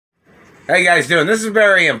How you guys doing? This is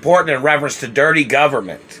very important in reference to dirty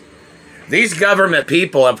government. These government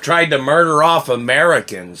people have tried to murder off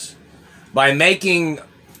Americans by making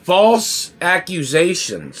false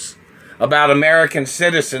accusations about American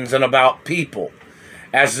citizens and about people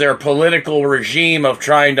as their political regime of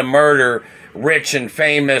trying to murder rich and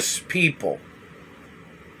famous people.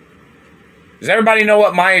 Does everybody know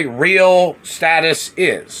what my real status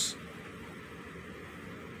is?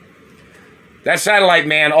 That satellite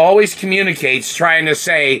man always communicates trying to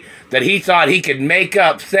say that he thought he could make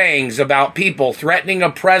up things about people threatening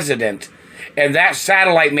a president, and that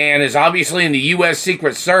satellite man is obviously in the U.S.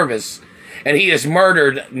 Secret Service, and he has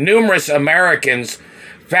murdered numerous Americans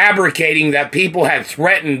fabricating that people had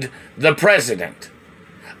threatened the president.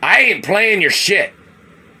 I ain't playing your shit.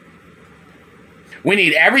 We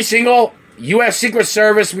need every single U.S. Secret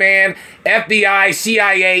Service man, FBI,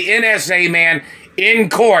 CIA, NSA man in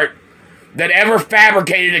court that ever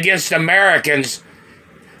fabricated against Americans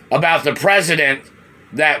about the president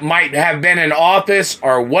that might have been in office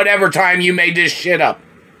or whatever time you made this shit up.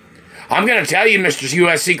 I'm going to tell you, Mr.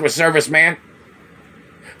 U.S. Secret Service man,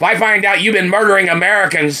 if I find out you've been murdering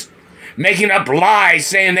Americans, making up lies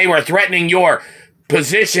saying they were threatening your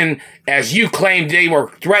position as you claimed they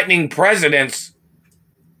were threatening presidents,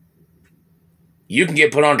 you can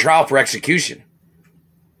get put on trial for execution.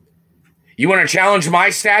 You want to challenge my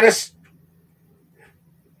status?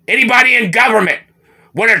 Anybody in government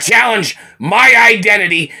want to challenge my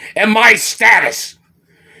identity and my status?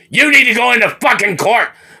 You need to go into fucking court,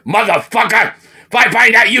 motherfucker. If I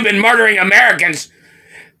find out you've been murdering Americans,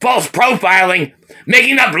 false profiling,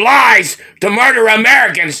 making up lies to murder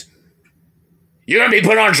Americans, you're going to be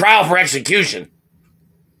put on trial for execution.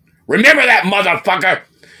 Remember that, motherfucker.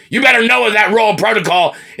 You better know what that role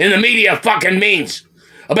protocol in the media fucking means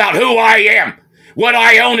about who I am, what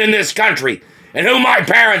I own in this country, and who my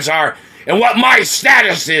parents are, and what my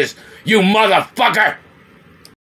status is, you motherfucker!